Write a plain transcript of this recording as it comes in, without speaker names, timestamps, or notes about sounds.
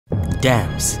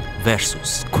Dams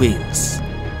versus Quills.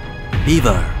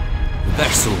 Beaver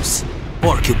versus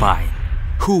Porcupine.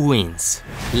 Who wins?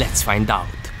 Let's find out.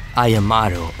 I am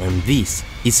Mario and this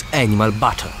is Animal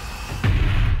Battle.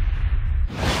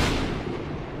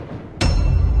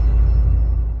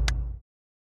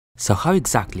 So how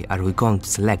exactly are we going to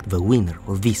select the winner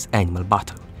of this animal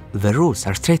battle? The rules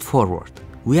are straightforward.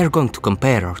 We are going to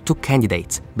compare our two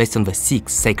candidates based on the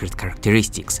 6 sacred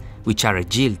characteristics, which are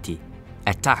agility,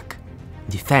 attack,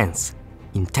 defense,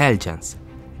 intelligence,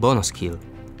 bonus skill,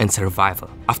 and survival.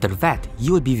 After that,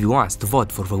 you will be the ones to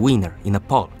vote for the winner in a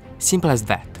poll. Simple as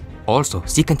that. Also,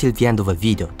 stick until the end of the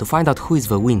video to find out who is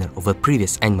the winner of the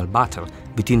previous animal battle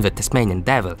between the Tasmanian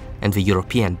devil and the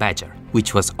European badger,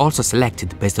 which was also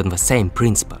selected based on the same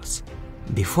principles.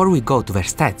 Before we go to their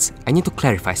stats, I need to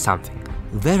clarify something.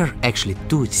 There are actually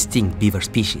 2 distinct beaver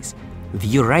species, the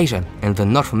Eurasian and the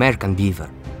North American beaver,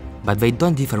 but they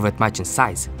don't differ that much in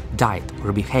size, diet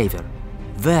or behavior.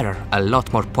 There are a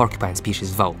lot more porcupine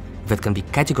species though, that can be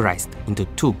categorized into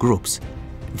 2 groups.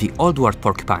 The Old World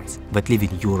porcupines that live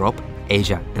in Europe,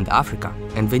 Asia and Africa,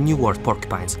 and the New World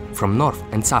porcupines from North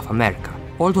and South America.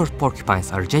 Old World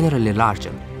porcupines are generally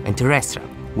larger and terrestrial,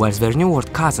 whilst their New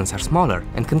World cousins are smaller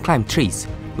and can climb trees,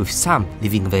 with some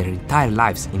living their entire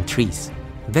lives in trees.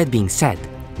 That being said,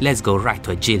 let's go right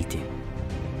to agility.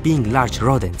 Being large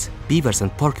rodents, beavers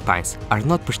and porcupines are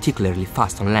not particularly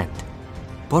fast on land.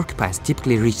 Porcupines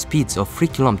typically reach speeds of 3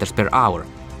 km per hour,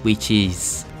 which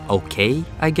is okay,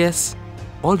 I guess.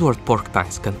 Old World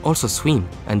porcupines can also swim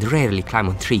and rarely climb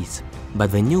on trees,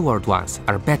 but the New World ones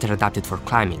are better adapted for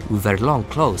climbing with their long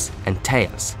claws and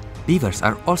tails. Beavers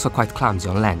are also quite clumsy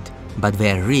on land, but they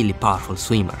are really powerful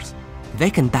swimmers. They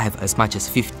can dive as much as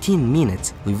 15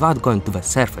 minutes without going to the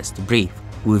surface to breathe.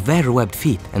 With their webbed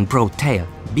feet and broad tail,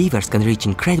 beavers can reach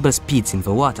incredible speeds in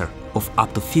the water of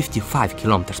up to 55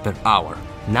 km per hour.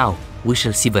 Now, we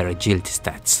shall see their agility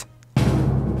stats.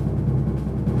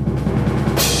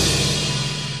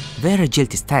 Their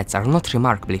agility stats are not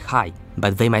remarkably high,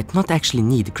 but they might not actually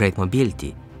need great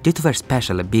mobility due to their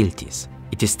special abilities.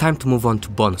 It is time to move on to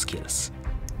bonus skills.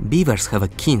 Beavers have a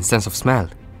keen sense of smell,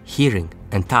 hearing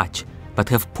and touch, but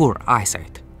have poor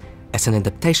eyesight. As an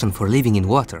adaptation for living in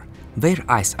water, their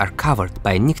eyes are covered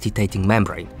by a nictitating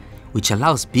membrane, which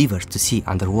allows beavers to see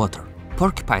underwater.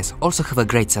 Porcupines also have a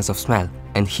great sense of smell,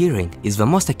 and hearing is the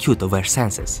most acute of their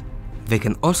senses. They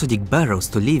can also dig burrows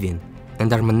to live in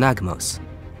and are monogamous,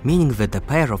 meaning that a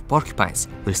pair of porcupines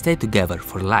will stay together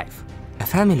for life. A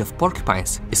family of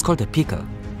porcupines is called a pickle,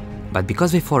 but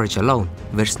because they forage alone,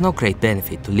 there's no great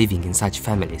benefit to living in such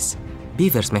families.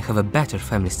 Beavers may have a better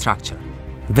family structure.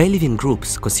 They live in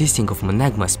groups consisting of a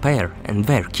monogamous pair and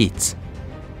their kids.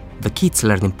 The kids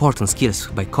learn important skills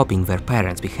by copying their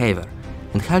parents' behavior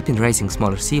and help in raising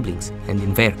smaller siblings and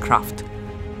in their craft.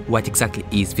 What exactly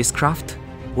is this craft?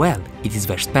 Well, it is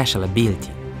their special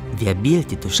ability. The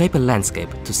ability to shape a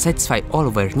landscape to satisfy all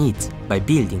of their needs by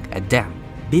building a dam.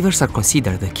 Beavers are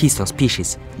considered a keystone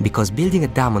species because building a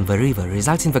dam on the river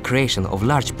results in the creation of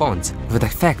large ponds that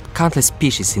affect countless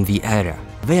species in the area.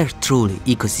 They are truly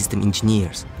ecosystem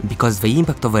engineers because the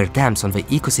impact of their dams on the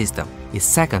ecosystem is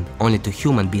second only to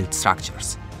human-built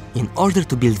structures. In order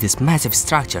to build these massive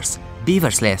structures,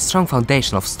 beavers lay a strong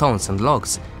foundation of stones and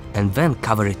logs and then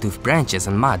cover it with branches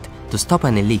and mud to stop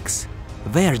any leaks.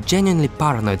 They are genuinely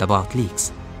paranoid about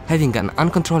leaks, having an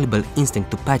uncontrollable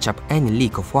instinct to patch up any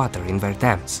leak of water in their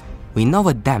dams. We know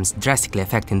that dams drastically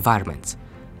affect environments,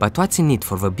 but what's in it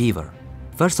for the beaver?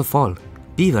 First of all,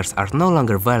 beavers are no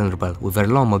longer vulnerable with their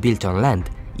low mobility on land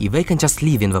if they can just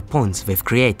live in the ponds they've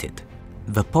created.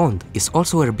 The pond is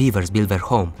also where beavers build their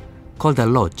home, called a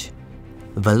lodge.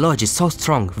 The lodge is so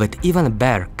strong that even a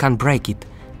bear can't break it,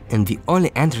 and the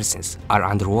only entrances are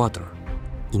underwater.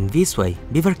 In this way,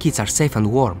 beaver kids are safe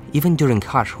and warm even during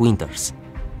harsh winters.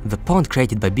 The pond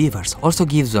created by beavers also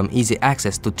gives them easy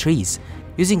access to trees,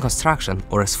 using construction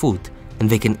or as food, and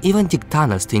they can even dig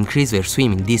tunnels to increase their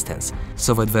swimming distance,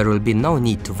 so that there will be no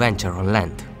need to venture on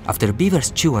land. After beavers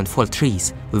chew and fall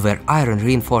trees with their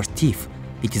iron-reinforced teeth,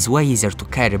 it is way easier to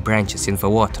carry branches in the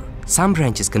water. Some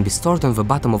branches can be stored on the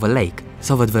bottom of a lake,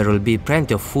 so that there will be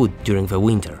plenty of food during the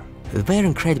winter. Their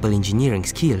incredible engineering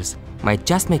skills might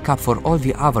just make up for all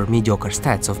the other mediocre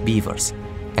stats of beavers,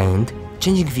 and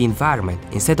changing the environment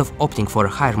instead of opting for a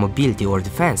higher mobility or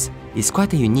defense is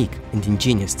quite a unique and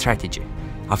ingenious strategy.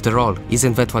 After all,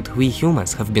 isn't that what we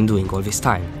humans have been doing all this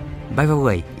time? By the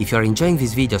way, if you are enjoying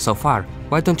this video so far,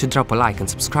 why don't you drop a like and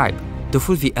subscribe to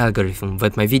fool the algorithm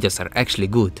that my videos are actually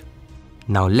good.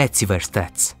 Now let's see their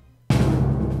stats.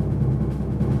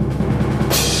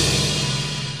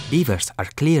 Beavers are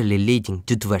clearly leading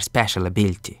due to their special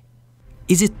ability.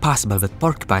 Is it possible that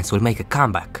porcupines will make a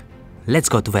comeback? Let's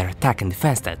go to their attack and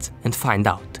defense stats and find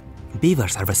out.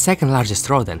 Beavers are the second largest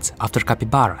rodents after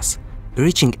capybaras,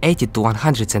 reaching 80 to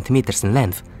 100 cm in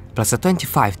length plus a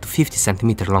 25 to 50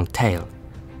 cm long tail.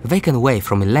 They can weigh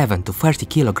from 11 to 30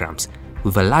 kg,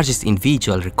 with the largest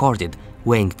individual recorded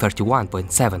weighing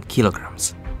 31.7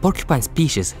 kg. Porcupine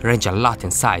species range a lot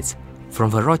in size, from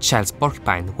the Rothschild's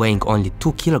porcupine weighing only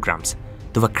 2 kg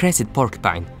to the crested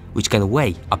porcupine, which can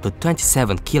weigh up to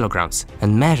 27 kg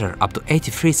and measure up to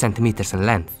 83 cm in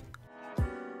length.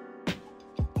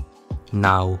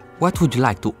 Now, what would you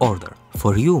like to order?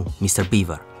 For you, Mr.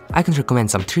 Beaver, I can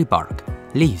recommend some tree bark,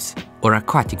 leaves, or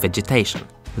aquatic vegetation.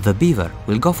 The beaver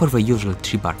will go for the usual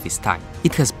tree bark this time.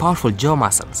 It has powerful jaw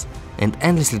muscles and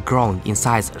endlessly growing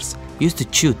incisors used to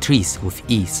chew trees with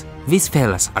ease. These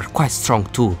fellas are quite strong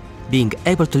too, being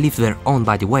able to lift their own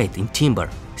body weight in timber.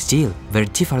 Still, their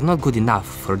teeth are not good enough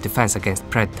for defense against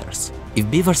predators. If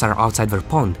beavers are outside their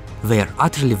pond, they are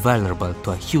utterly vulnerable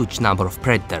to a huge number of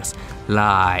predators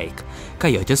like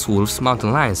coyotes, wolves,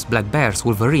 mountain lions, black bears,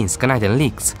 wolverines, Canadian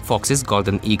lynx, foxes,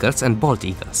 golden eagles and bald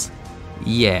eagles.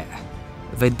 Yeah,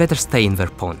 they'd better stay in their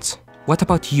ponds. What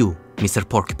about you, Mr.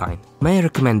 Porcupine? May I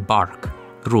recommend bark,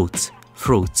 roots,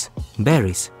 fruits,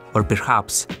 berries, or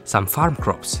perhaps some farm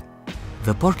crops?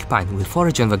 The porcupine will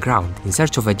forage on the ground in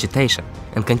search of vegetation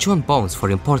and can chew on bones for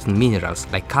important minerals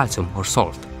like calcium or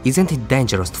salt. Isn't it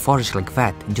dangerous to forage like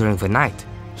that during the night?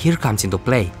 Here comes into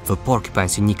play the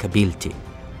porcupine's unique ability.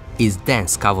 Its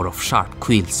dense cover of sharp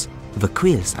quills. The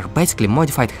quills are basically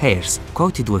modified hairs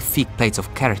coated with thick plates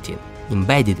of keratin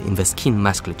embedded in the skin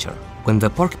musculature. When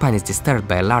the porcupine is disturbed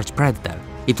by a large predator,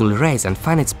 it will raise and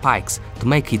fan its spikes to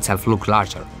make itself look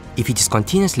larger. If it is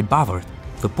continuously bothered,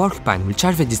 the porcupine will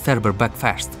charge the disturber back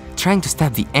first, trying to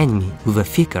stab the enemy with the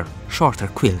thicker, shorter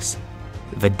quills.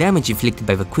 The damage inflicted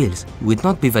by the quills would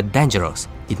not be that dangerous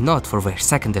if not for their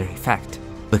secondary effect.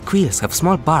 The quills have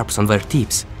small barbs on their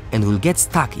tips and will get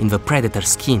stuck in the predator's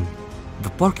skin.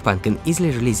 The porcupine can easily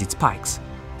release its spikes,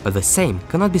 but the same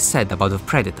cannot be said about the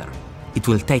predator. It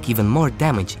will take even more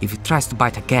damage if it tries to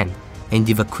bite again, and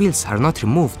if the quills are not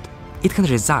removed, it can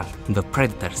result in the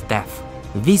predator's death.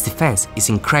 This defense is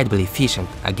incredibly efficient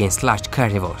against large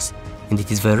carnivores, and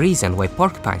it is the reason why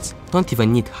porcupines don't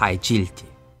even need high agility.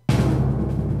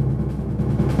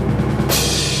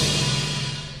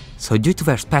 So due to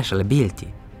their special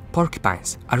ability,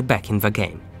 porcupines are back in the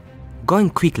game. Going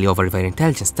quickly over their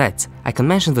intelligence stats, I can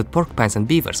mention that porcupines and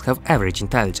beavers have average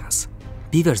intelligence.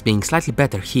 Beavers being slightly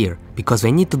better here because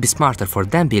they need to be smarter for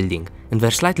dam building and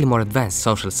their slightly more advanced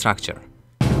social structure.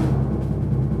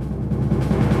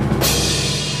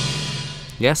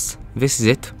 Yes, this is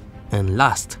it. And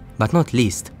last, but not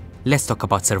least, let's talk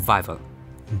about survival.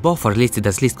 Both are listed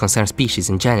as least concerned species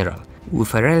in general,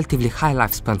 with a relatively high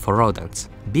lifespan for rodents.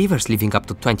 Beavers living up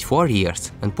to 24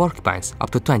 years and porcupines up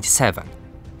to 27.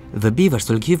 The beavers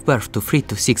will give birth to 3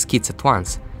 to 6 kids at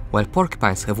once, while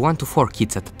porcupines have 1 to 4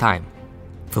 kids at a time.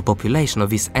 The population of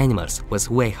these animals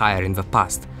was way higher in the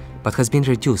past, but has been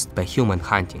reduced by human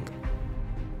hunting.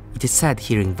 It is sad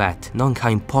hearing that, knowing how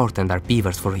important are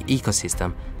beavers for the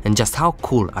ecosystem and just how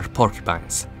cool are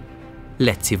porcupines.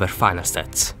 Let's see their final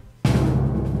stats.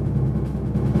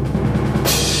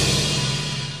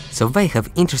 So they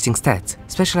have interesting stats,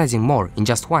 specializing more in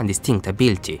just one distinct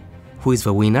ability. Who is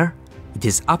the winner? It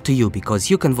is up to you because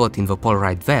you can vote in the poll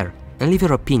right there and leave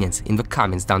your opinions in the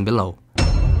comments down below.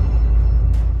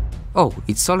 Oh,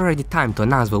 it's already time to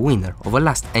announce the winner of the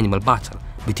last animal battle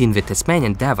between the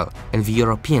Tasmanian devil and the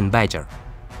European badger.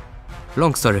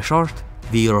 Long story short,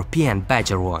 the European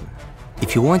badger won.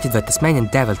 If you wanted the Tasmanian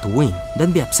devil to win,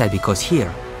 don't be upset because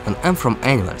here, on I'm From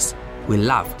Animals, we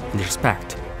love and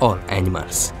respect all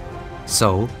animals.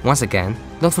 So, once again,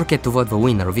 don't forget to vote the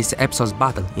winner of this episode's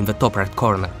battle in the top right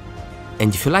corner.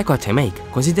 And if you like what I make,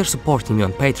 consider supporting me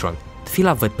on Patreon to fill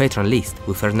up that Patreon list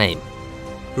with your name.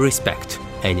 Respect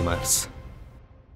animals.